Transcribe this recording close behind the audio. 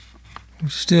We're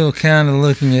still kind of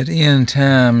looking at end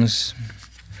times.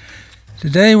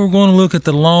 Today we're going to look at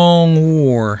the long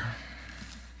war.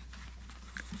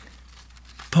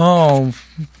 Paul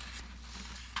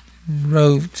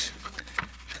wrote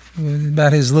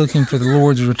about his looking for the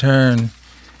Lord's return.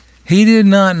 He did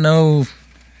not know,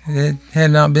 it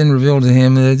had not been revealed to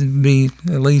him that it would be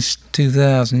at least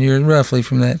 2,000 years, roughly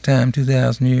from that time,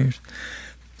 2,000 years.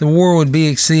 The war would be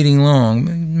exceeding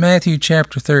long. Matthew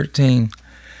chapter 13.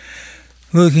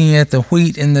 Looking at the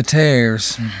wheat and the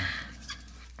tares.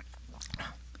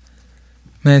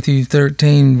 Matthew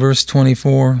 13, verse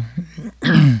 24.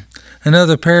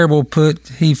 Another parable put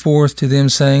he forth to them,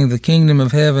 saying, The kingdom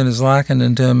of heaven is likened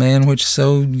unto a man which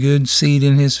sowed good seed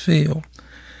in his field.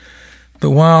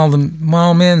 But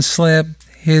while men slept,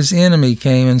 his enemy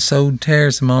came and sowed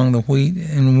tares among the wheat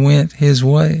and went his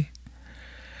way.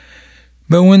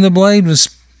 But when the blade was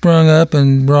sprung up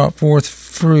and brought forth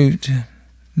fruit,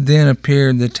 then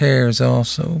appeared the tares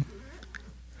also.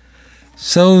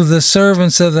 So the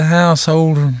servants of the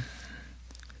household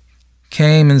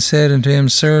came and said unto him,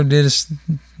 Sir, didst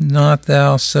not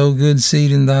thou sow good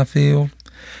seed in thy field?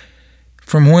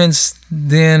 From whence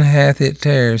then hath it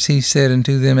tares? He said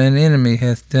unto them, An enemy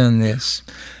hath done this.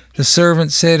 The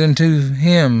servant said unto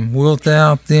him, Wilt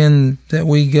thou then that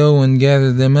we go and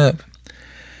gather them up?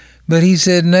 But he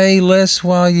said, Nay, lest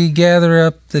while ye gather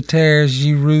up the tares,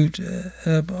 ye root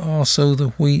up also the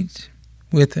wheat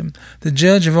with them. The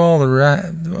judge of all the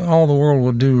world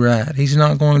will do right. He's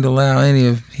not going to allow any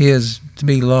of his to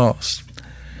be lost.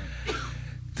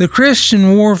 The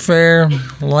Christian warfare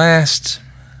lasts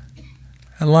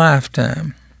a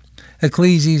lifetime.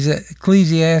 Ecclesiastes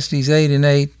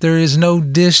 8:8. There is no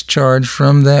discharge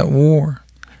from that war.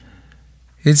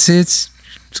 It's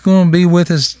going to be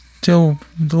with us till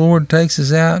the Lord takes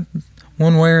us out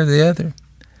one way or the other.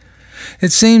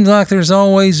 It seems like there's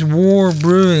always war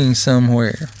brewing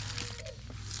somewhere.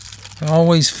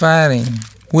 Always fighting,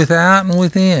 without and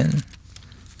within.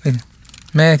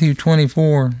 Matthew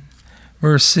 24,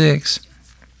 verse 6.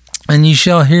 And ye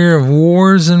shall hear of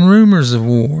wars and rumors of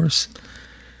wars.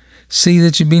 See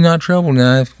that you be not troubled.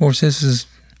 Now, of course, this is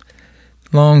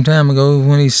a long time ago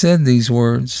when he said these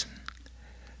words.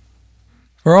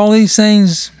 For all these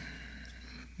things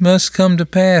must come to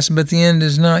pass, but the end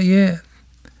is not yet.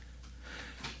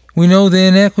 We know the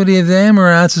iniquity of the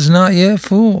Amorites is not yet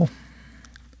full.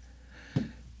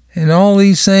 And all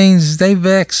these things, they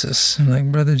vex us.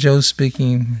 Like Brother Joe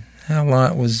speaking, how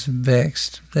Lot was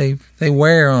vexed. They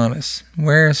wear on us,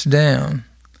 wear us down.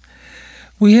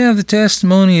 We have the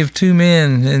testimony of two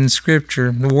men in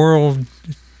Scripture. The world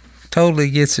totally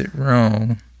gets it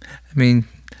wrong. I mean,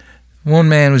 one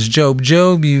man was Job.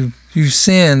 Job, you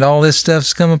sinned. All this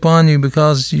stuff's come upon you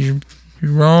because you're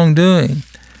wrongdoing.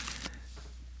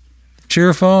 It's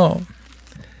your fault.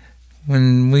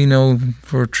 When we know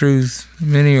for truth,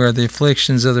 many are the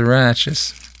afflictions of the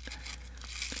righteous.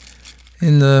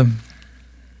 In if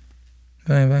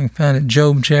I can find it,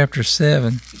 Job chapter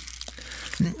 7,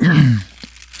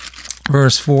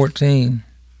 verse 14.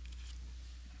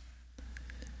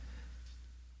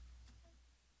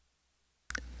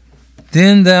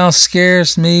 Then thou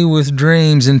scarest me with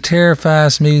dreams and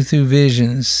terrifiest me through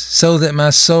visions, so that my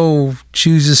soul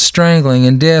chooses strangling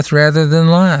and death rather than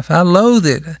life. I loathe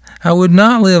it. I would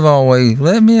not live always.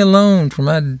 Let me alone, for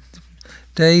my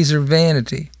days are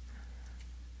vanity.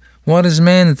 What is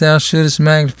man that thou shouldest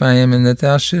magnify him, and that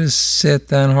thou shouldest set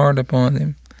thine heart upon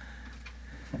him?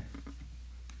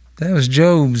 That was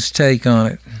Job's take on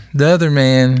it. The other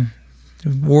man,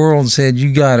 the world said,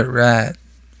 you got it right.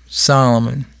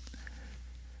 Solomon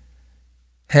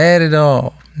had it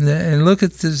all. And look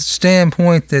at the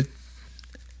standpoint that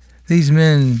these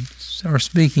men are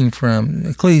speaking from.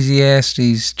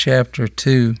 Ecclesiastes chapter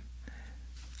 2,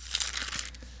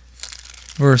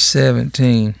 verse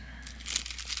 17.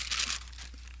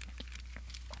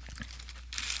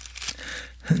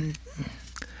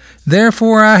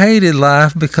 Therefore I hated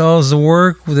life, because the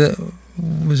work that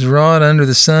was wrought under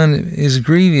the sun is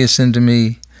grievous unto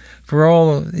me. For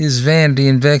all is vanity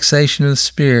and vexation of the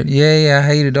spirit. Yea, I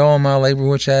hated all my labor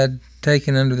which I had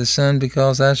taken under the sun,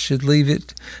 because I should leave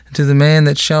it to the man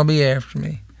that shall be after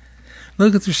me.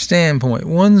 Look at their standpoint.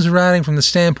 One's writing from the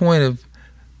standpoint of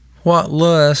what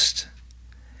lust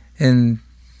and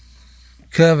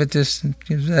covetous.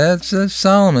 That's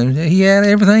Solomon. He had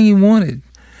everything he wanted.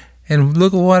 And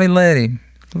look at what he led him.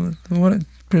 What a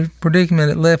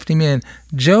predicament it left him in.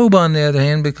 Job, on the other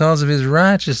hand, because of his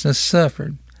righteousness,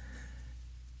 suffered.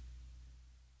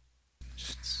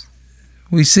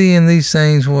 We see in these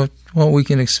things what we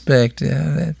can expect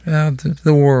out of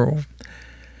the world.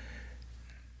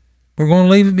 We're going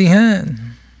to leave it behind.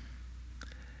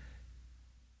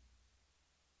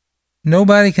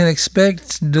 Nobody can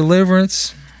expect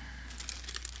deliverance.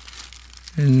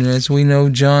 And as we know,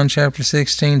 John chapter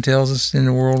 16 tells us, in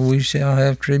the world we shall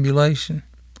have tribulation.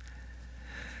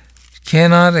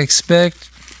 Cannot expect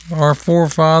our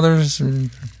forefathers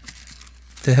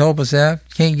to help us out.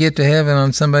 Can't get to heaven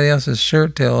on somebody else's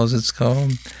shirt tail, as it's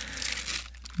called.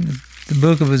 The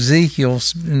book of Ezekiel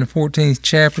in the 14th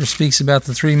chapter speaks about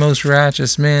the three most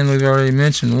righteous men. We've already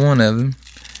mentioned one of them.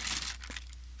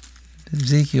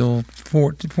 Ezekiel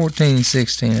 14 and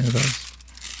 16 of those.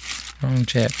 Wrong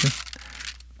chapter.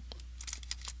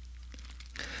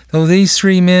 Though these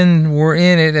three men were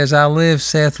in it, as I live,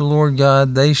 saith the Lord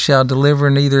God, they shall deliver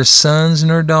neither sons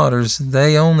nor daughters.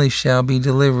 They only shall be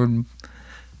delivered.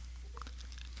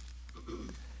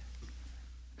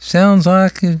 Sounds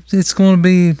like it's going to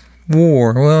be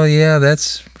war. Well, yeah,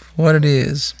 that's what it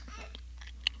is.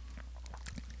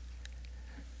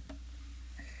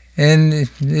 And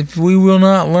if we will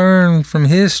not learn from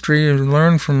history, or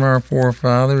learn from our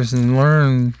forefathers, and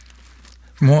learn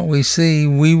from what we see,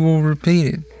 we will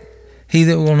repeat it. He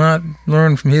that will not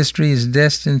learn from history is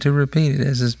destined to repeat it,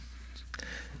 as his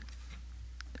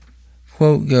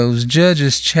quote goes.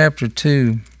 Judges chapter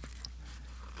 2,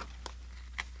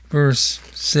 verse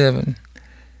 7.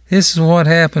 This is what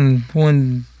happened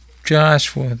when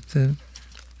Joshua, the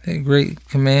great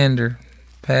commander,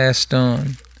 passed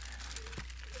on.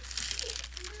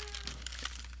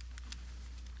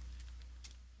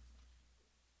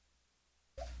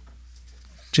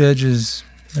 Judges,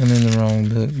 I'm in the wrong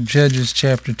book. Judges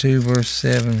chapter 2, verse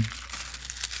 7.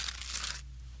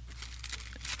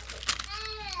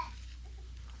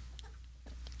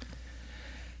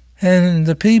 And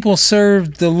the people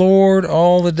served the Lord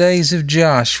all the days of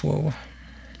Joshua,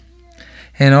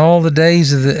 and all the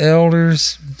days of the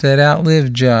elders that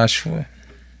outlived Joshua,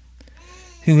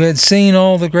 who had seen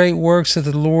all the great works of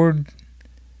the Lord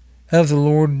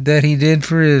that he did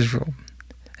for Israel.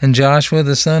 And Joshua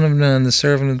the son of Nun, the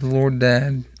servant of the Lord,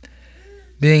 died,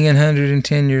 being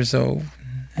 110 years old,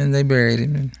 and they buried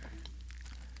him.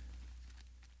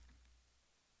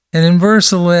 And in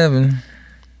verse 11,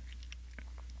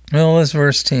 well, that's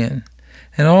verse 10.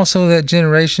 And also that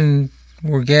generation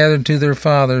were gathered to their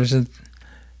fathers,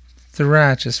 the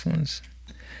righteous ones.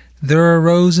 There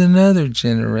arose another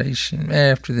generation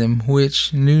after them,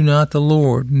 which knew not the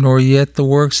Lord, nor yet the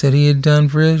works that he had done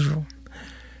for Israel.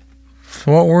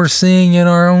 What we're seeing in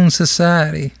our own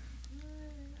society,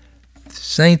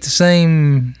 this ain't the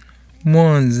same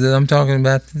ones that I'm talking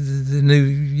about, the new,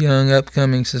 young,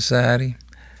 upcoming society.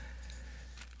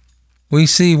 We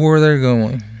see where they're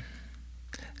going.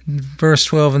 Verse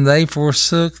 12, and they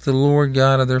forsook the Lord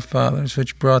God of their fathers,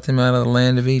 which brought them out of the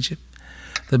land of Egypt.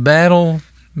 The battle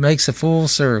makes a full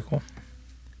circle.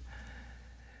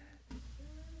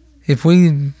 If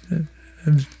we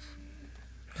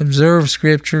observe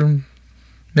Scripture,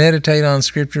 meditate on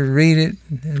Scripture, read it,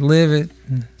 live it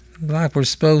like we're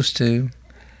supposed to,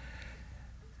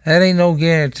 that ain't no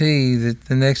guarantee that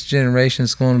the next generation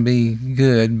is going to be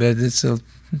good, but there's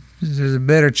a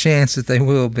better chance that they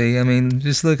will be. I mean,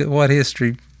 just look at what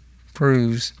history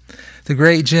proves. The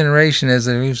great generation, as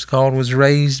it was called, was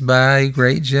raised by a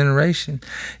great generation.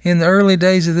 In the early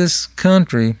days of this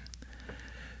country,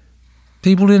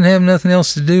 people didn't have nothing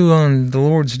else to do on the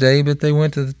Lord's Day, but they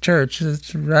went to the church, the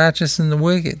righteous and the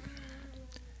wicked.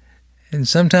 And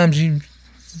sometimes you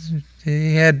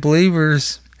had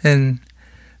believers, and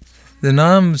the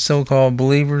non-so-called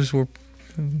believers were,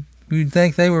 you'd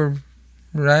think they were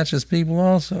righteous people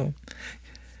also.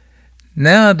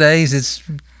 Nowadays, it's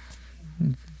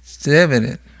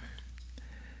evident.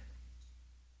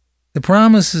 The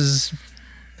promises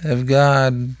of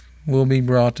God will be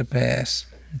brought to pass.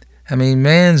 I mean,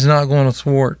 man's not going to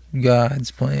thwart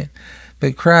God's plan.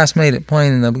 But Christ made it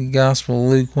plain in the Gospel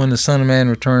of Luke, when the Son of Man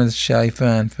returneth, shall he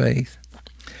find faith.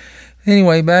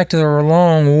 Anyway, back to our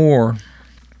long war.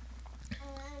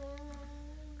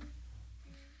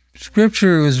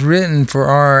 Scripture was written for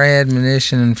our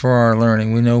admonition and for our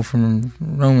learning. We know from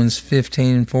Romans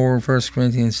 15 and 4, 1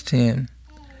 Corinthians 10.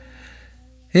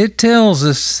 It tells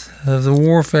us of the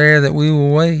warfare that we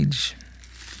will wage.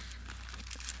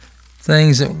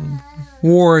 Things that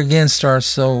war against our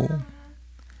soul.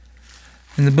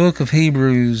 In the book of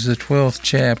Hebrews, the 12th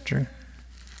chapter.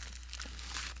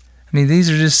 I mean,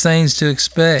 these are just things to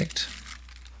expect.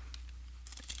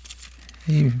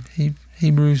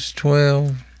 Hebrews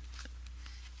 12,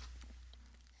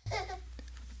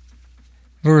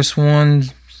 verse 1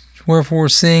 Wherefore,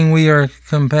 seeing we are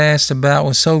compassed about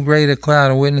with so great a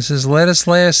cloud of witnesses, let us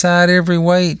lay aside every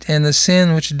weight and the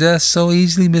sin which doth so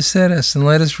easily beset us, and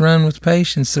let us run with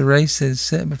patience the race that is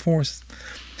set before us.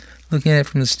 Looking at it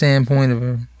from the standpoint of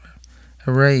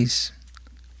a race.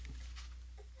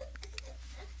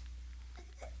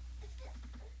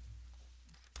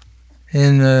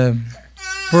 In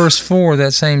verse 4,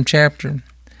 that same chapter,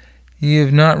 you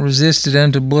have not resisted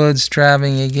unto blood,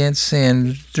 striving against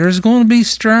sin. There's going to be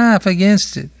strife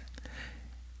against it.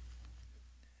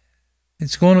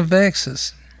 It's going to vex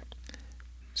us.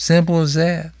 Simple as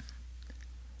that.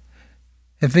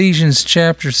 Ephesians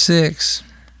chapter 6,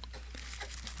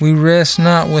 we rest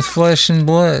not with flesh and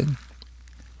blood.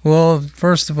 Well,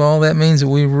 first of all, that means that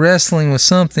we're wrestling with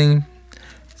something.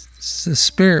 It's the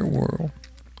spirit world.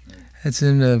 It's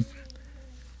in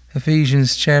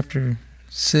Ephesians chapter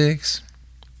 6,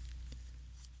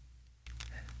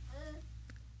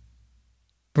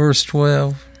 verse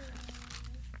 12.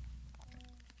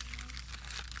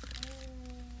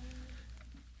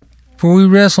 For we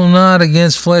wrestle not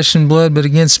against flesh and blood, but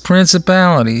against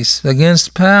principalities,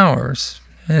 against powers,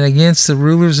 and against the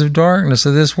rulers of darkness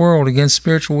of this world, against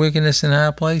spiritual wickedness in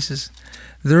high places.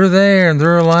 They're there, and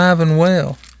they're alive and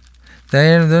well.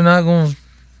 They're not going to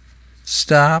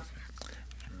stop.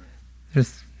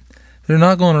 They're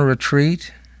not going to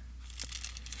retreat.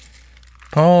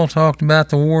 Paul talked about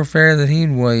the warfare that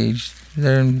he'd waged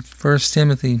there in 1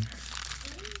 Timothy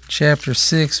chapter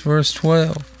 6, verse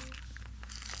 12.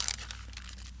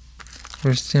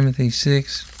 1 Timothy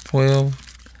 6, 12.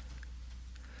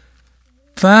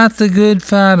 Fight the good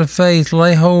fight of faith,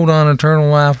 lay hold on eternal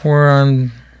life,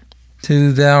 whereunto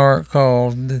thou art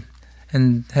called,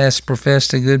 and hast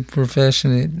professed a good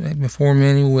profession before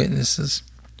many witnesses.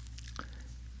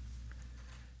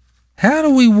 How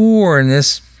do we war in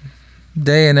this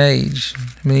day and age?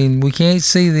 I mean, we can't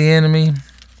see the enemy.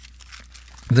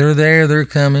 They're there, they're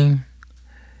coming.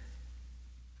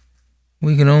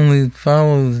 We can only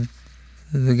follow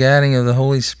the guiding of the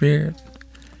Holy Spirit.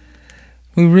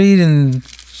 We read in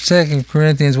 2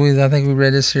 Corinthians, I think we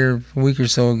read this here a week or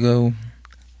so ago,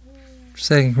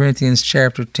 2 Corinthians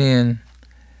chapter 10,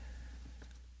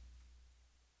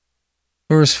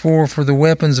 verse 4, for the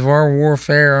weapons of our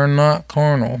warfare are not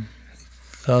carnal,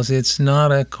 because it's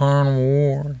not a carnal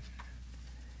war.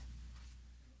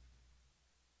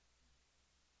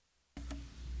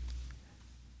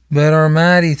 But are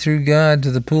mighty through God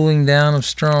to the pulling down of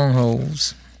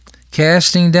strongholds,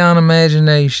 casting down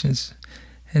imaginations,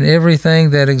 and everything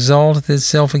that exalteth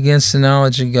itself against the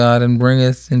knowledge of God, and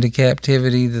bringeth into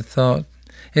captivity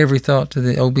every thought to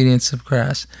the obedience of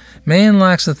Christ. Man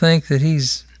likes to think that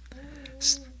he's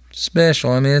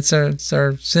special. I mean, it's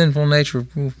our sinful nature.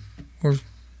 We're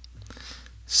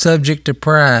subject to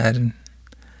pride.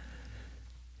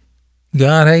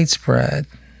 God hates pride.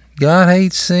 God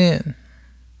hates sin.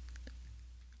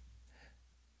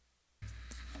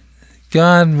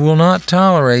 God will not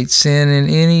tolerate sin in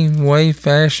any way,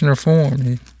 fashion, or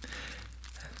form.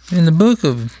 In the book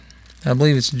of, I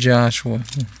believe it's Joshua,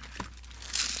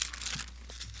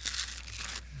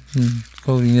 I'm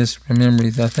quoting this from memory,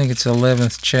 I think it's the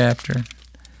 11th chapter.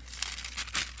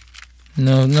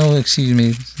 No, excuse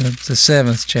me, it's the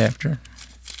 7th chapter.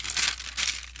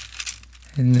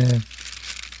 And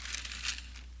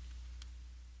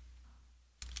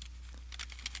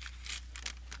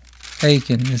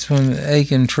Achan, it's when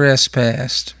Achan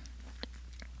trespassed.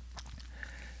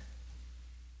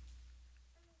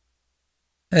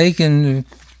 Achan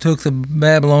took the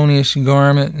Babylonian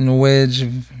garment and a wedge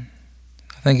of,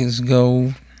 I think it's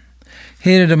gold,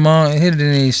 hid it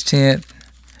in his tent.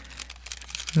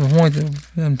 The point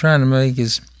that I'm trying to make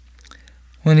is,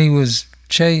 when he was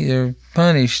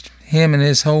punished, him and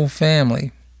his whole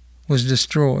family was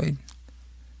destroyed.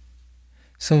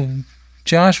 So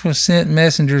Joshua sent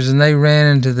messengers, and they ran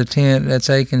into the tent, that's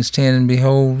Achan's tent, and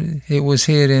behold, it was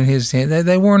hid in his tent.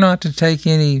 They were not to take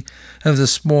any of the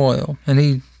spoil, and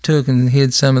he took and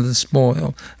hid some of the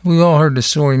spoil. We've all heard the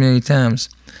story many times.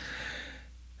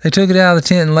 They took it out of the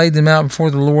tent and laid them out before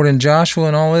the Lord, and Joshua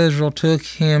and all Israel took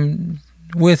Achan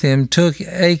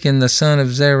the son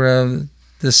of Zerah,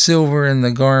 the silver and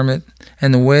the garment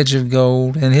and the wedge of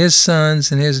gold, and his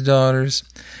sons and his daughters,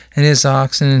 and his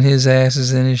oxen and his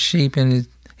asses and his sheep and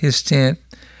his tent,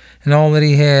 and all that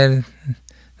he had,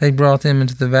 they brought them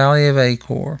into the valley of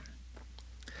Achor.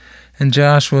 And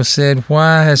Joshua said,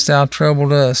 why hast thou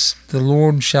troubled us? The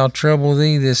Lord shall trouble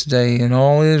thee this day. And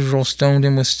all Israel stoned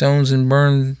him with stones and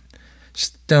burned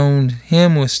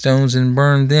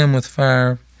them with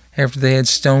fire, after they had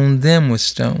stoned them with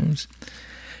stones.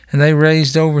 And they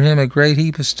raised over him a great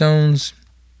heap of stones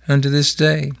unto this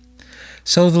day.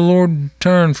 So the Lord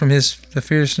turned from the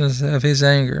fierceness of his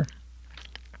anger.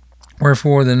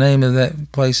 Wherefore the name of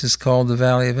that place is called the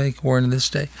Valley of Achor to this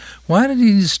day. Why did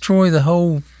he destroy the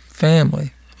whole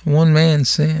family? One man's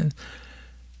sin.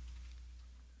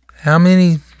 How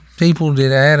many people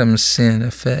did Adam's sin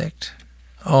affect?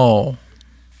 All.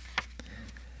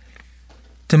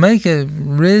 To make a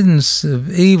riddance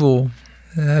of evil,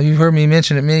 you've heard me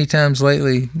mention it many times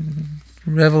lately,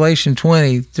 Revelation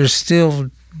 20, they're still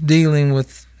dealing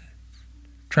with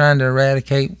trying to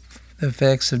eradicate the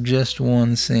effects of just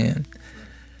one sin.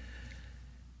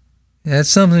 That's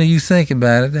something that you think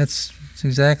about it. That's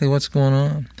exactly what's going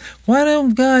on. Why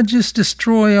don't God just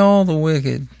destroy all the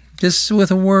wicked? Just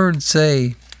with a word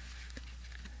say,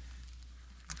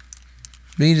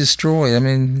 be destroyed. I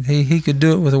mean, he could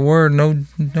do it with a word,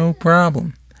 no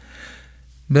problem.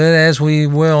 But as we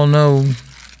well know,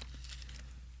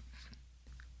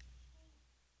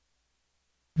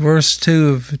 verse 2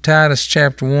 of Titus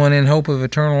chapter 1, in hope of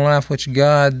eternal life, which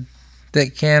God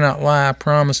that cannot lie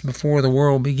promised before the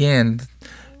world began.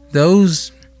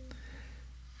 Those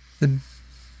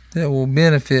that will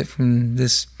benefit from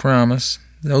this promise,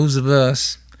 those of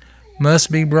us,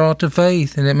 must be brought to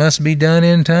faith, and it must be done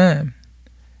in time.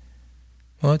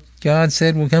 What God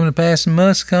said will come to pass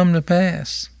must come to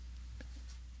pass.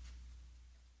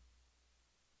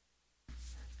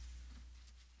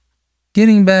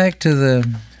 Getting back to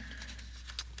the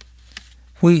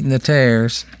wheat and the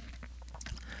tares.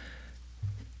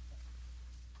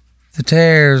 The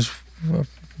tares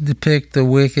depict the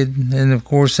wicked, and of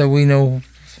course we know,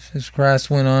 as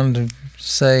Christ went on to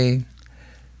say,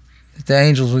 that the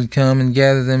angels would come and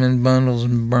gather them in bundles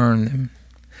and burn them.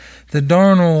 The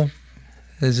darnel,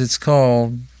 as it's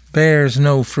called, bears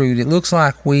no fruit. It looks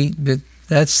like wheat, but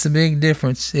that's the big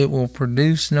difference. It will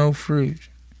produce no fruit.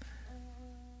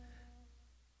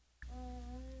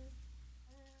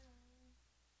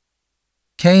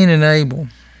 Cain and Abel,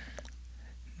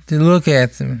 to look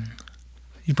at them,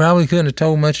 you probably couldn't have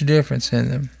told much difference in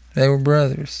them. They were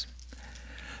brothers.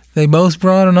 They both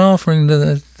brought an offering to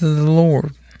the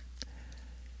Lord.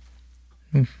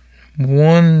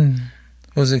 One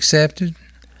was accepted,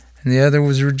 and the other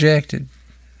was rejected.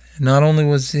 Not only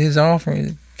was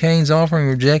Cain's offering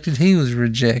rejected, he was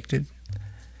rejected.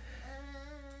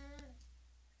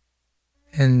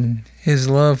 And his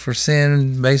love for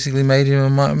sin basically made him a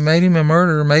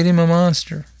murderer, made him a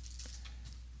monster.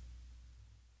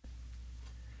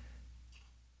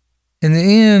 In the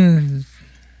end,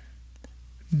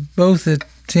 both the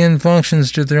 10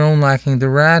 functions to their own liking. The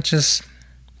righteous,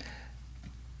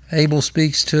 Abel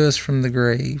speaks to us from the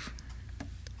grave.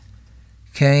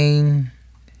 Cain,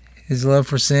 his love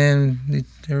for sin, you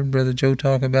heard Brother Joe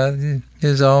talk about it,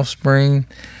 his offspring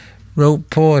wrote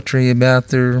poetry about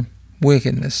their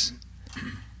wickedness.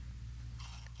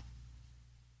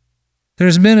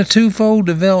 There's been a twofold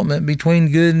development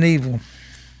between good and evil.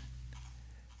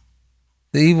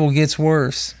 The evil gets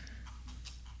worse.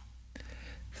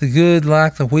 The good,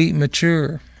 like the wheat,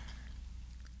 mature.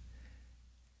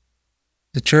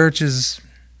 The churches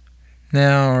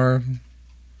now are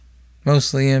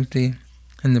mostly empty,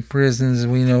 and the prisons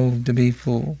we know to be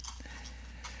full.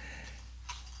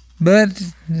 But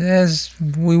as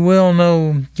we well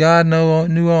know, God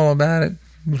knew all about it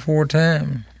before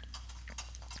time.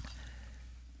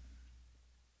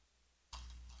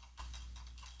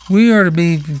 We are to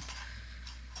be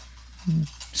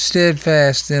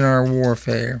steadfast in our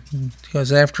warfare,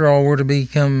 because after all, we're to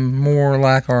become more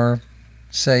like our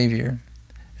Savior,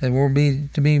 and we're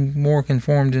to be more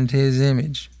conformed into His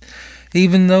image.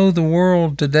 Even though the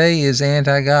world today is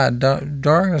anti-God,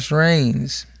 darkness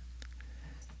reigns.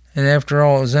 And after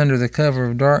all, it was under the cover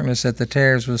of darkness that the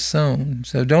tares was sown.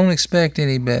 So don't expect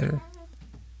any better.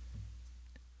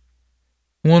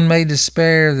 One may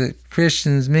despair that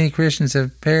many Christians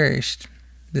have perished.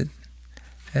 That,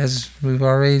 as we've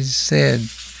already said,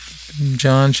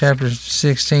 John chapter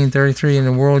 16:33, in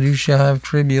the world you shall have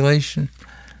tribulation.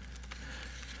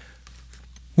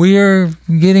 We are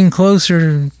getting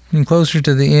closer and closer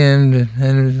to the end,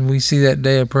 and we see that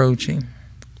day approaching.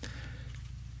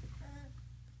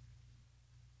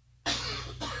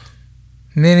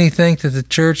 Many think that the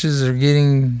churches are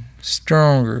getting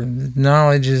stronger, that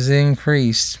knowledge is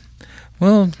increased.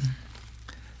 Well,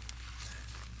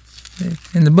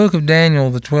 in the book of Daniel,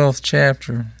 the 12th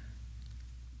chapter,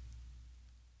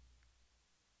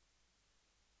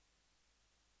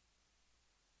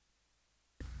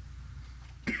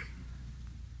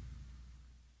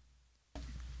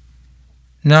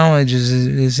 knowledge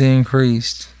is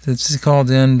increased. It's called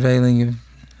the unveiling of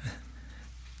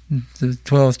the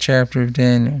 12th chapter of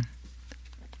Daniel.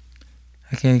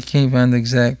 I can't find the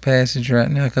exact passage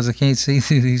right now because I can't see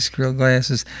through these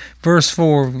glasses. Verse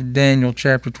 4 of Daniel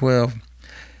chapter 12.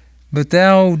 But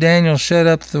thou, Daniel, shut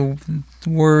up the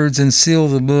words and seal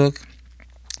the book,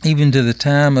 even to the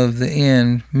time of the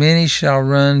end. Many shall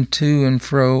run to and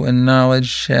fro, and knowledge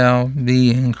shall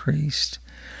be increased.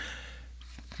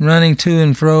 Running to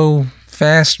and fro,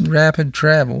 fast, rapid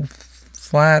travel.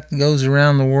 Flight goes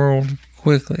around the world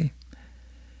quickly.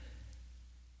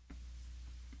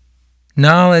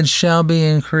 Knowledge shall be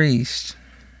increased.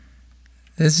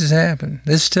 This has happened.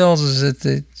 This tells us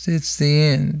that it's the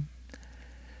end.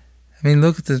 I mean,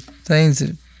 look at the things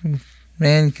that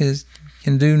man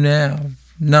can do now.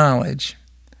 Knowledge.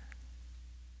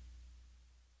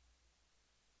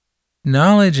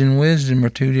 Knowledge and wisdom are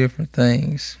two different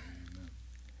things.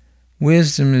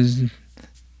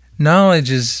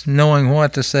 Knowledge is knowing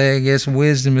what to say. I guess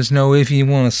wisdom is know if you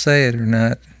want to say it or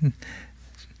not.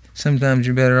 Sometimes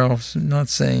you're better off not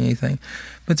saying anything.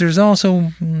 But there's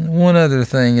also one other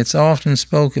thing it's often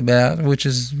spoke about, which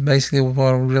is basically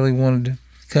what I really wanted to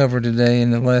cover today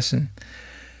in the lesson.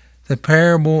 The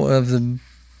parable of the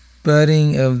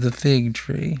budding of the fig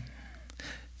tree.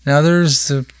 Now there's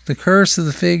the curse of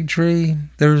the fig tree,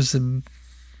 there's the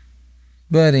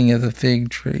budding of the fig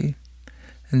tree.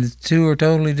 And the two are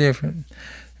totally different.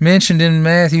 Mentioned in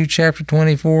Matthew chapter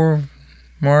 24,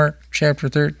 Mark chapter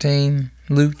 13,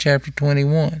 Luke chapter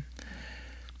 21.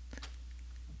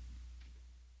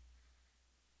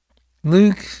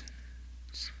 Luke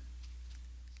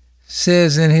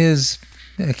says in his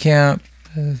account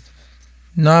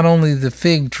not only the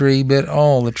fig tree but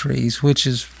all the trees, which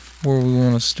is where we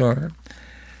want to start.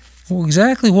 Well,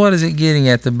 exactly what is it getting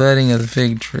at, the budding of the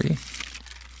fig tree?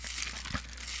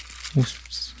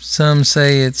 Some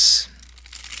say it's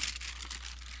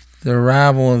the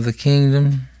arrival of the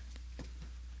kingdom.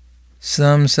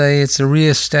 Some say it's a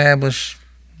reestablish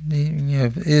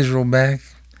Israel back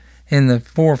in the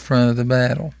forefront of the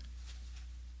battle.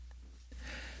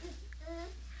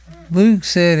 Luke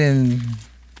said in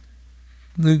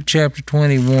Luke chapter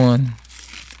 21,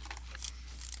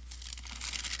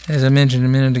 as I mentioned a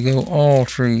minute ago, all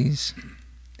trees.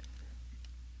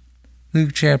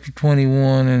 Luke chapter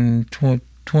 21 and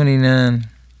 29.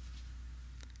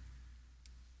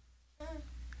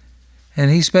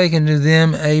 And he spake unto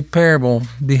them a parable.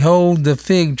 Behold, the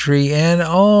fig tree and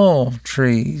all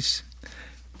trees.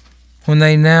 When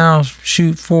they now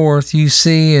shoot forth, you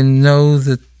see and know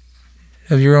that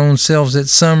of your own selves that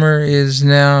summer is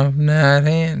now nigh at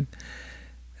hand.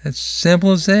 It's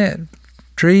simple as that.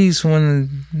 Trees,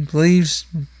 when the leaves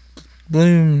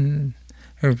bloom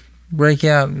or break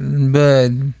out and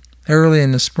bud early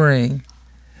in the spring,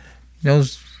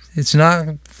 it's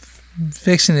not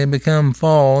fixing to become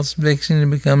fall, it's fixing to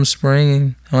become spring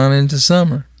and on into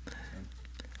summer.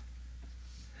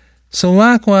 So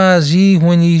likewise, ye,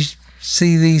 when ye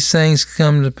see these things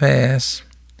come to pass,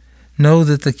 know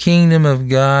that the kingdom of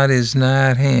God is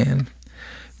nigh at hand.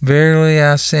 Verily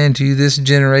I say unto you, this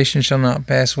generation shall not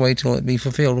pass away till it be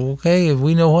fulfilled. Okay, if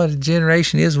we know what a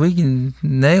generation is, we can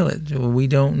nail it. Well, we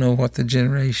don't know what the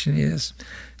generation is.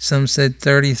 Some said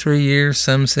 33 years,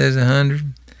 some says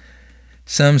 100,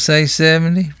 some say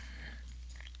 70.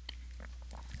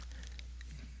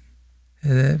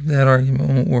 That argument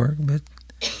won't work, but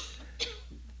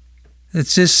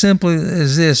it's just simply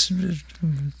as this.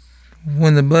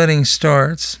 When the budding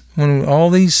starts, when all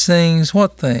these things,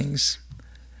 what things?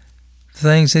 The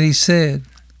things that he said.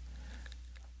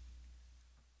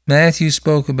 Matthew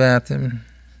spoke about them.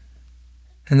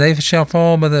 And they shall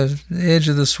fall by the edge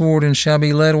of the sword and shall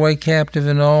be led away captive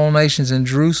into all nations, and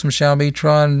Jerusalem shall be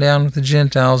trodden down with the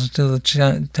Gentiles until the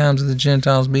times of the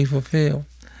Gentiles be fulfilled.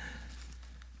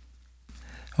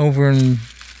 Over in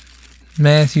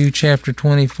Matthew chapter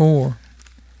 24.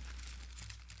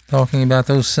 Talking about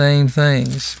those same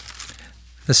things.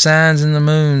 The signs in the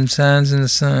moon, signs in the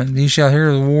sun. You shall hear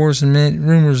of wars and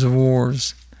rumors of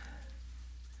wars.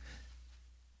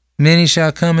 Many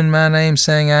shall come in my name,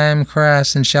 saying, I am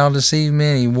Christ, and shall deceive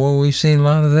many. Boy, we've seen a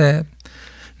lot of that.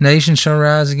 Nation shall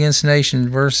rise against nation.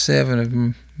 Verse 7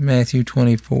 of Matthew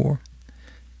 24.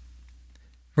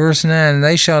 Verse 9, and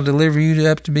they shall deliver you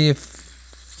up to be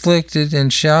afflicted,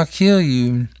 and shall kill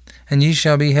you. And ye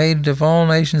shall be hated of all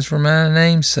nations for my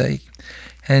name's sake.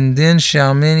 And then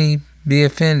shall many be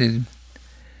offended,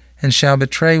 and shall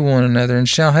betray one another, and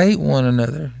shall hate one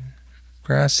another.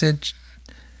 Christ said,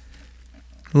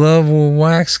 love will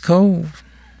wax cold.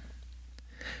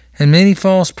 And many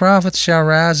false prophets shall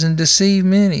rise and deceive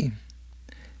many.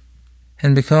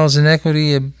 And because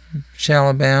iniquity shall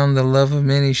abound, the love of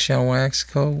many shall wax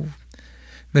cold.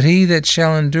 But he that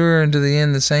shall endure unto the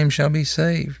end, the same shall be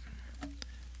saved.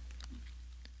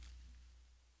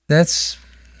 That's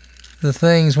the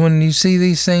things, when you see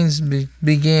these things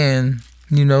begin,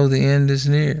 you know the end is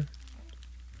near.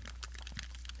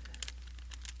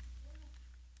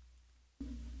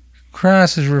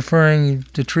 Christ is referring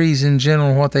to trees in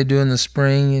general, what they do in the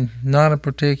spring, and not a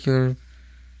particular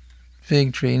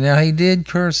fig tree. Now, he did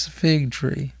curse the fig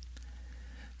tree.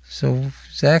 So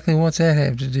exactly what's that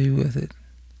have to do with it?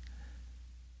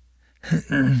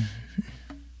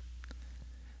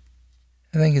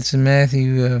 I think it's in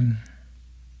Matthew,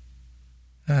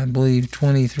 I believe,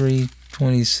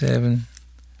 23:27.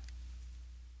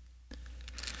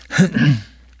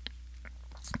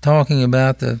 Talking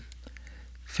about the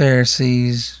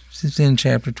Pharisees. It's in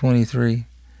chapter 23.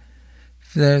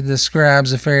 The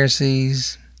scribes, the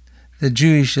Pharisees, the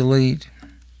Jewish elite.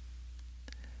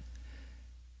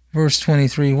 Verse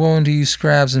 23, Woe unto you,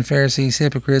 scribes and Pharisees,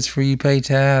 hypocrites, for you pay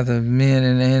tithe of mint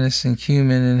and anise and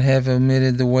cumin, and have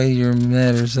omitted the weightier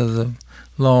matters of the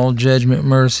law, judgment,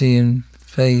 mercy, and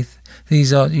faith.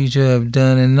 These ought you to have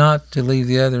done, and not to leave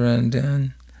the other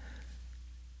undone.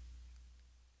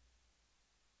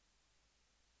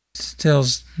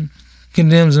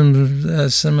 Condemns them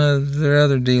some of their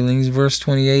other dealings. Verse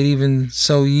 28, Even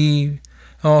so ye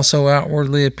also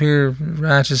outwardly appear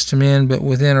righteous to men, but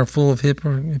within are full of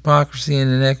hypocrisy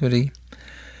and iniquity.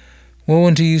 Woe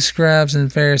unto you, scribes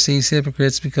and Pharisees,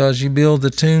 hypocrites, because you build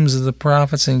the tombs of the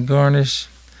prophets and garnish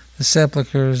the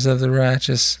sepulchres of the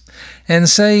righteous, and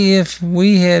say, if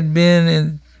we had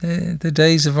been in the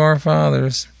days of our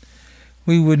fathers,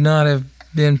 we would not have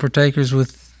been partakers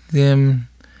with them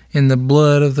in the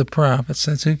blood of the prophets.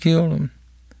 That's who killed them.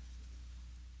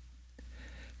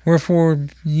 Wherefore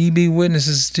ye be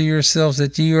witnesses to yourselves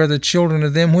that ye are the children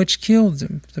of them which killed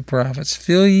them, the prophets.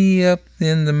 Fill ye up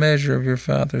in the measure of your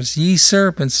fathers. Ye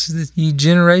serpents, ye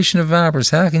generation of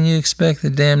vipers, how can you expect the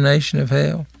damnation of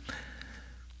hell?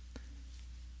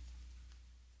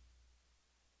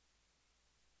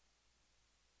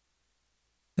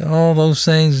 All those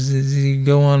things you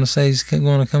go on to say is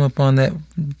going to come upon that.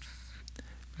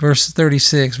 Verse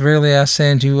 36, Verily I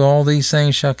say unto you, all these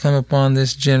things shall come upon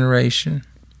this generation.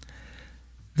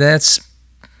 That's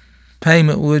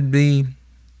payment would be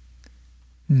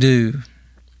due.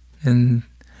 And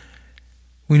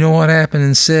we know what happened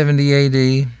in 70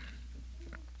 A.D.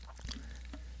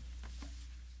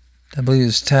 I believe it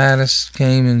was Titus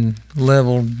came and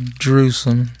leveled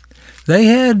Jerusalem. They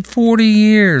had 40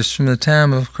 years from the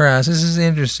time of Christ. This is the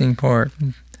interesting part.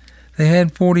 They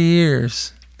had 40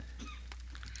 years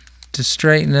to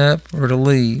straighten up or to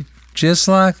leave. Just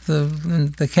like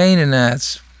the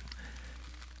Canaanites,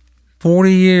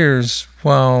 40 years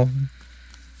while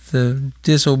the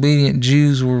disobedient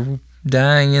Jews were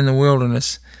dying in the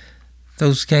wilderness,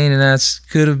 those Canaanites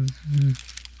could have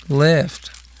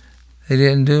left. They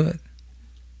didn't do it.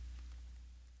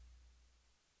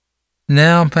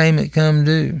 Now payment come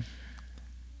due.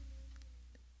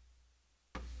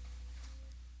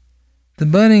 The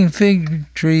budding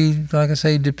fig tree, like I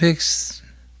say, depicts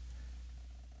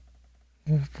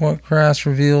what Christ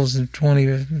reveals in 20.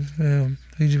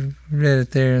 You read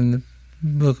it there in the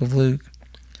book of Luke.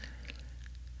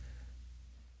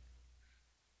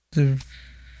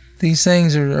 These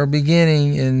things are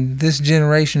beginning, and this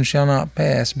generation shall not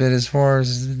pass. But as far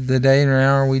as the day and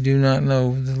hour, we do not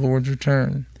know the Lord's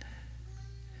return.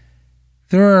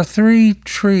 There are three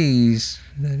trees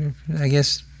that are, I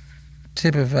guess,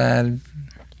 typified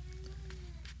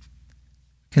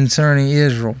concerning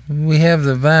Israel. We have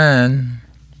the vine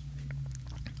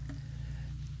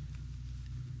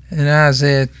in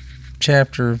Isaiah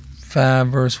chapter 5,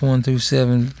 verse 1 through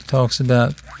 7, talks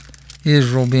about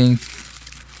Israel being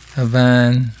a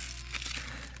vine.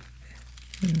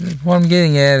 What I'm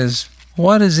getting at is,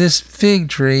 what does this fig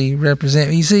tree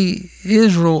represent? You see,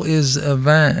 Israel is a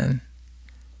vine.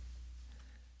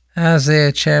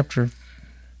 Isaiah chapter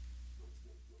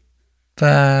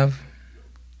 5.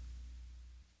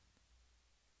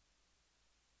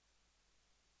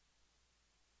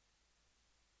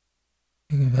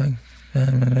 If I can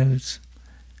find my notes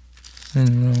in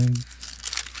the wrong.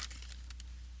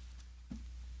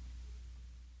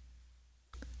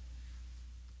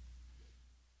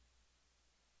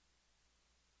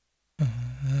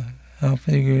 I'll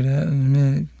figure it out in a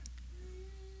minute.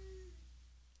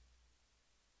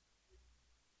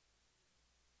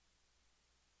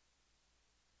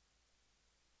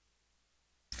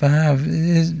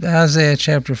 Isaiah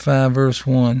chapter 5, verse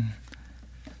 1.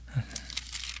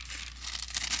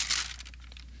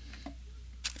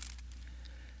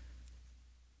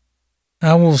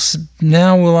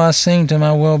 Now will I sing to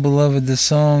my well-beloved the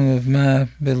song of my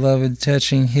beloved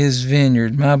touching his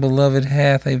vineyard. My beloved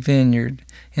hath a vineyard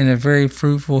in a very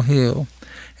fruitful hill.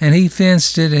 And he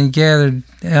fenced it and gathered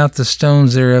out the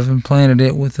stones thereof and planted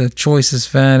it with the choicest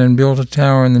vine and built a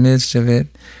tower in the midst of it.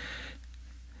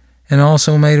 And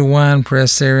also made a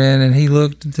winepress therein. And he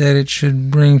looked that it should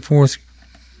bring forth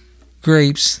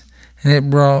grapes, and it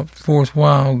brought forth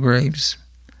wild grapes.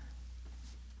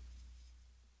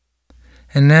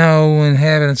 And now, O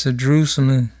inhabitants of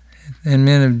Jerusalem and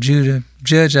men of Judah,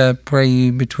 judge, I pray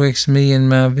you, betwixt me and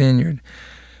my vineyard.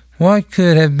 What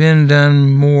could have been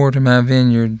done more to my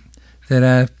vineyard that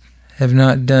I have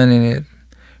not done in it?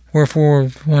 Wherefore,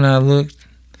 when I looked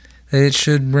that it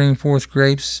should bring forth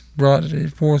grapes, brought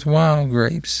it forth wild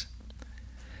grapes.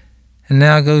 And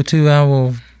now go to, I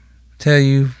will tell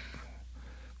you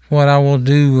what I will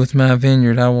do with my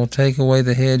vineyard. I will take away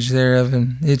the hedge thereof,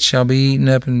 and it shall be eaten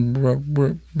up,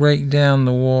 and break down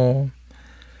the wall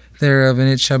thereof, and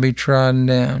it shall be trodden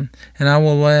down. And I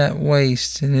will lay it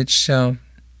waste, and it shall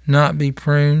not be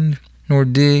pruned nor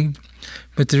digged,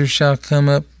 but there shall come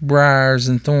up briars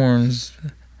and thorns.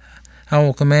 I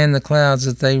will command the clouds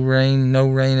that they rain no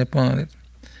rain upon it.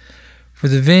 For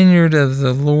the vineyard of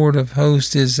the Lord of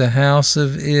hosts is the house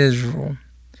of Israel,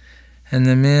 and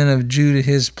the men of Judah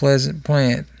his pleasant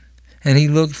plant. And he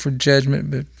looked for judgment,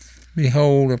 but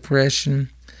behold oppression,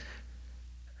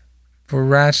 for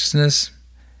righteousness,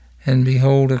 and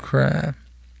behold a cry.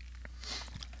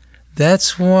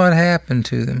 That's what happened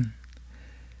to them.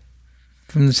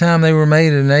 From the time they were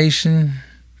made a nation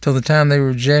till the time they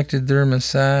rejected their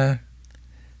Messiah,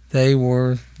 they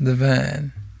were the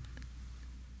vine.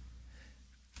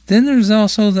 Then there's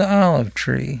also the olive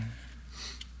tree,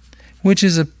 which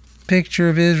is a picture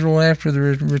of Israel after the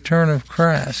return of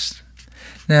Christ.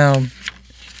 Now,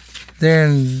 there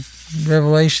in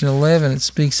Revelation 11, it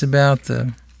speaks about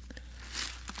the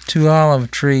two olive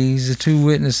trees, the two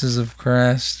witnesses of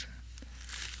Christ.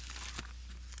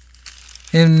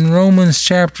 In Romans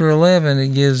chapter 11,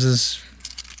 it gives us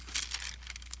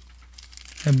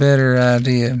a better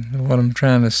idea of what I'm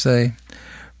trying to say.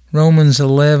 Romans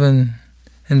 11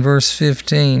 and verse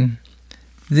 15.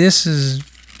 This is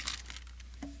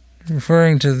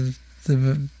referring to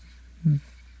the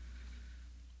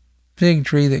fig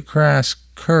tree that Christ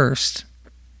cursed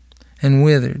and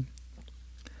withered.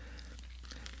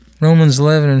 Romans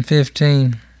 11 and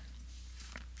 15.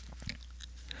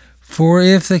 For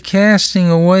if the casting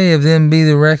away of them be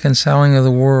the reconciling of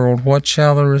the world, what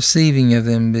shall the receiving of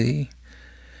them be?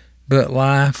 But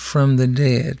life from the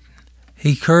dead.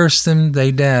 He cursed them,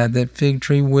 they died, that fig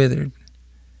tree withered.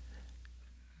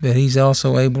 But he's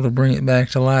also able to bring it back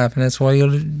to life, and that's what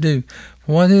he'll do.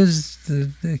 What is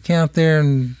the account there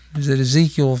in, is it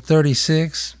Ezekiel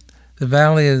 36? The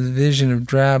valley of the vision of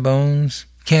dry bones.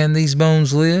 Can these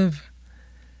bones live?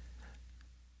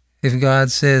 If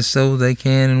God says so, they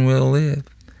can and will live.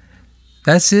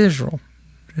 That's Israel.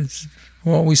 It's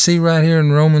what we see right here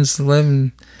in Romans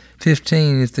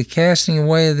 11:15. If the casting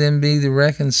away of them be the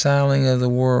reconciling of the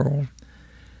world.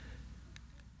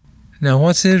 Now,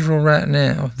 what's Israel right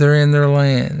now? They're in their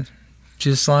land.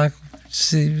 Just like,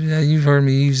 see, you've heard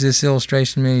me use this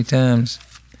illustration many times.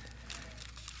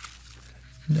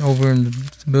 Over in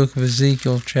the book of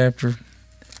Ezekiel, chapter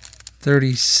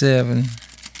 37.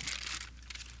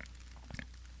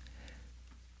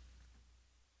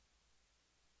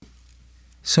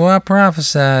 So I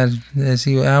prophesied as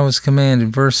I was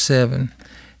commanded, verse 7.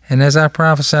 And as I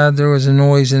prophesied, there was a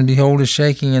noise, and behold, a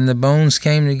shaking, and the bones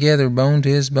came together, bone to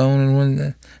his bone. And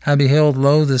when I beheld,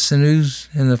 lo, the sinews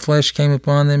and the flesh came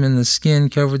upon them, and the skin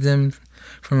covered them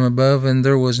from above, and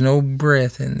there was no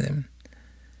breath in them.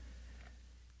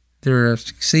 They're an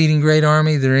exceeding great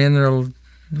army. They're in their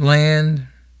land.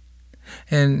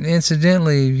 And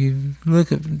incidentally, if you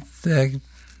look at the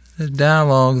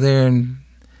dialogue there in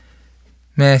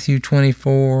Matthew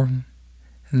 24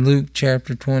 and Luke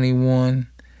chapter 21,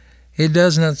 it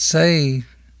does not say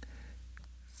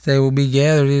they will be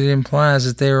gathered. It implies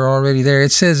that they are already there.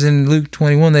 It says in Luke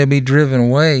 21 they'll be driven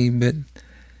away, but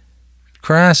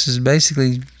Christ is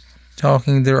basically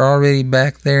talking they're already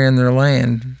back there in their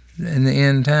land in the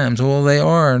end times. Well, they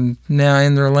are now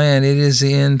in their land. It is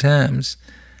the end times.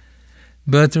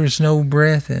 But there's no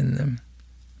breath in them.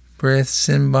 Breath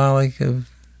symbolic of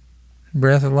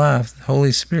breath of life, the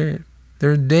Holy Spirit.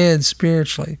 They're dead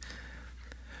spiritually.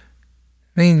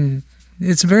 I mean,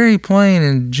 it's very plain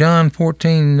in John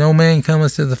 14, no man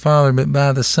cometh to the Father but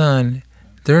by the Son.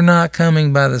 They're not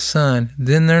coming by the Son,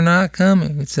 then they're not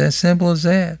coming. It's as simple as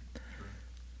that.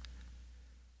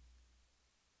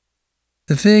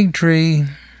 The fig tree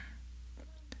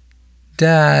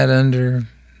died under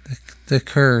the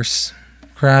curse,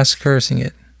 Christ cursing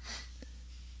it.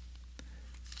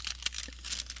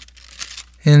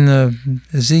 In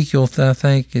Ezekiel, I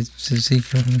think it's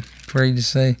Ezekiel, I'm afraid to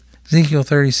say, Ezekiel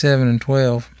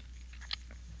 37:12.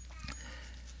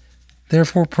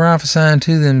 Therefore prophesy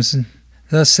unto them,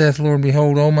 thus saith the Lord,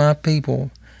 behold, O my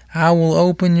people, I will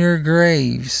open your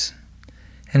graves,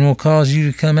 and will cause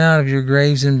you to come out of your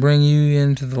graves and bring you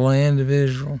into the land of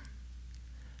Israel.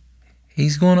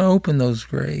 He's going to open those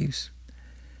graves.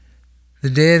 The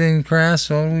dead in Christ,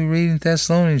 all we read in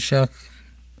Thessalonians, shall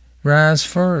rise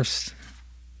first.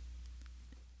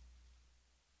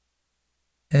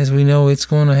 As we know, it's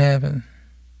going to happen.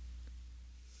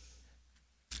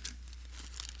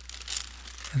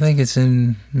 I think it's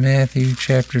in Matthew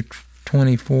chapter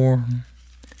 24.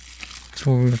 That's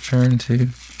where we'll turn to.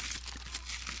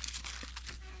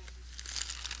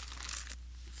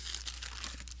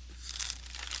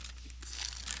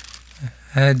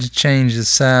 I had to change the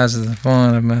size of the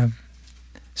font of my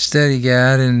study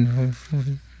guide, and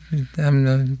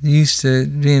I'm used to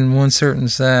it being one certain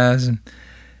size, and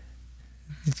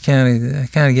I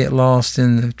kind of get lost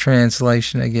in the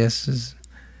translation, I guess is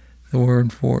the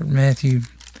word for it. Matthew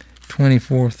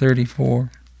 24:34.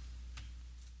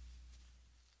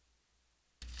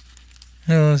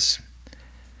 Now let's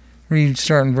read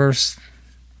starting verse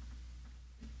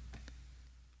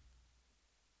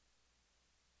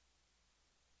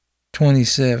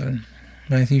 27.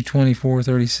 Matthew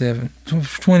 24:37.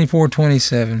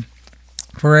 24:27.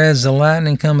 For as the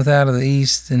lightning cometh out of the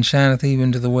east and shineth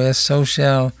even to the west, so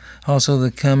shall also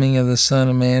the coming of the Son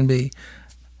of Man be.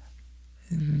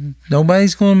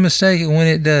 Nobody's going to mistake it when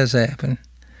it does happen.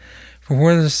 For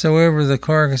wheresoever the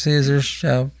carcass is,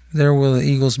 there will the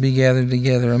eagles be gathered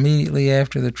together. Immediately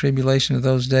after the tribulation of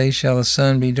those days shall the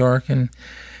sun be darkened,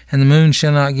 and the moon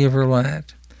shall not give her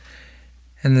light.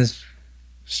 And the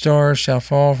stars shall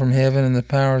fall from heaven, and the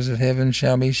powers of heaven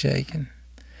shall be shaken.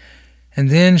 And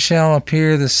then shall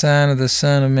appear the sign of the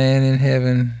Son of Man in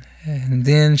heaven, and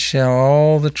then shall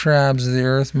all the tribes of the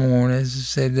earth mourn. As I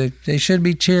said, they should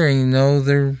be cheering. No,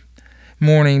 they're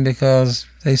mourning because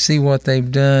they see what they've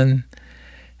done,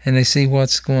 and they see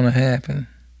what's going to happen.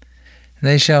 And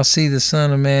they shall see the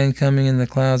Son of Man coming in the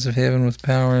clouds of heaven with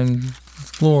power and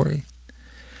glory.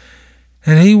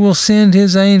 And he will send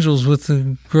his angels with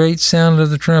the great sound of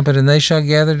the trumpet, and they shall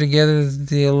gather together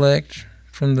the elect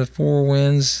from the four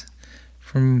winds,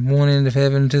 from one end of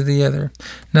heaven to the other.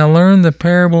 Now learn the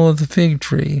parable of the fig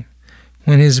tree.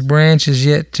 When his branch is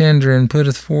yet tender and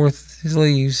putteth forth his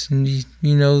leaves, and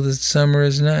you know that summer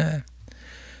is nigh.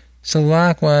 So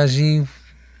likewise ye,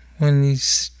 when ye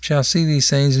shall see these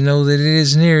things, know that it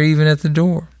is near, even at the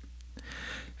door.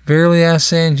 Verily I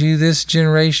say unto you, this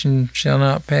generation shall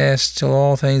not pass till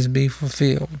all things be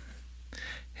fulfilled.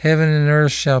 Heaven and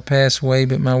earth shall pass away,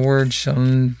 but my words shall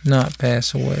not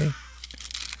pass away.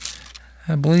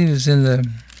 I believe it's in the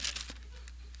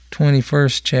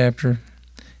 21st chapter.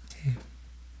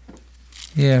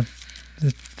 Yeah,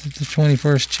 the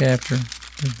 21st chapter.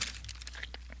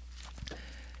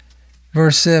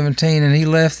 Verse 17, and he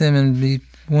left them and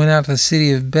went out to the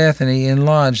city of Bethany and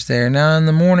lodged there. Now in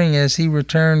the morning as he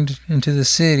returned into the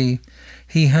city,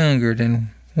 he hungered, and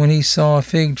when he saw a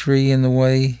fig tree in the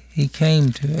way, he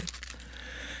came to it,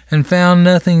 and found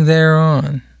nothing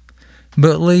thereon,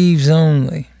 but leaves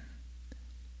only.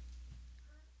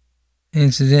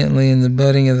 Incidentally, in the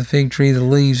budding of the fig tree, the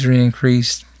leaves are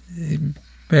increased. It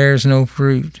bears no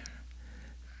fruit.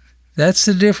 That's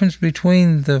the difference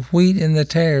between the wheat and the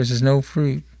tares, is no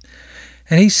fruit.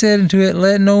 And he said unto it,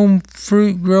 let no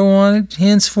fruit grow on it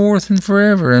henceforth and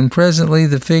forever. And presently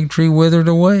the fig tree withered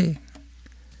away.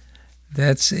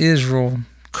 That's Israel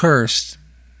cursed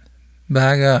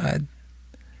by God.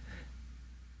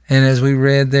 And as we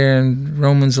read there in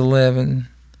Romans 11,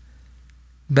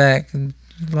 back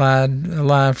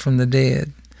alive from the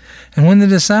dead. And when the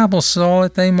disciples saw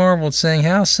it, they marveled, saying,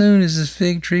 how soon is this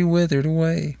fig tree withered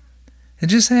away? It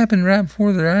just happened right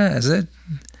before their eyes. That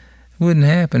wouldn't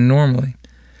happen normally.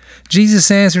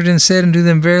 Jesus answered and said unto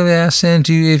them, verily I say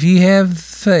unto you, if ye have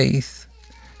faith,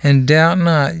 and doubt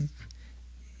not,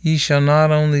 ye shall not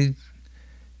only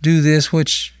do this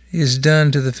which is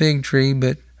done to the fig tree,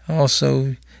 but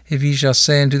also if ye shall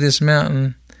say unto this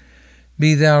mountain,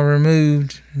 be thou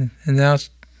removed, and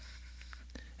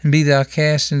be thou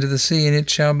cast into the sea, and it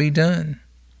shall be done.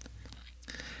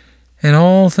 And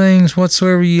all things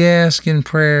whatsoever ye ask in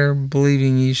prayer,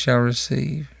 believing ye shall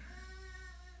receive.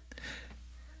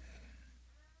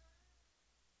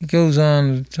 It goes on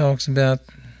and talks about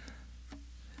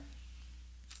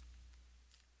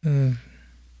the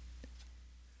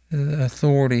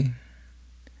authority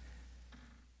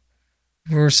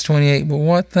Verse 28, but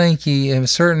what think ye? A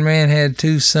certain man had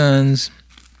 2 sons,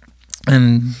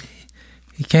 and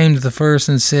he came to the first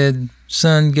and said,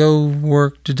 Son, go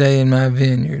work today in my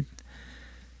vineyard.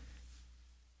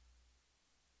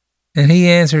 And he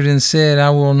answered and said,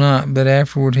 I will not. But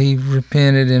afterward he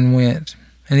repented and went.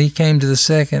 And he came to the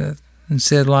second and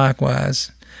said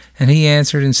likewise. And he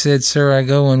answered and said, Sir, I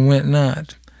go and went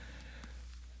not.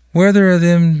 Whether of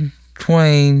them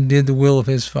twain did the will of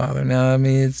his father? Now, I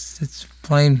mean, it's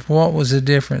plain. What was the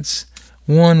difference?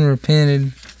 One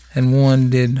repented and one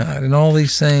did not. And all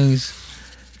these things,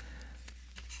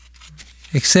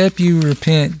 except you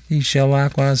repent, you shall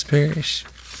likewise perish.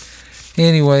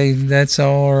 Anyway, that's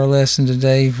all our lesson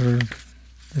today for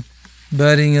the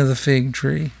budding of the fig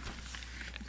tree.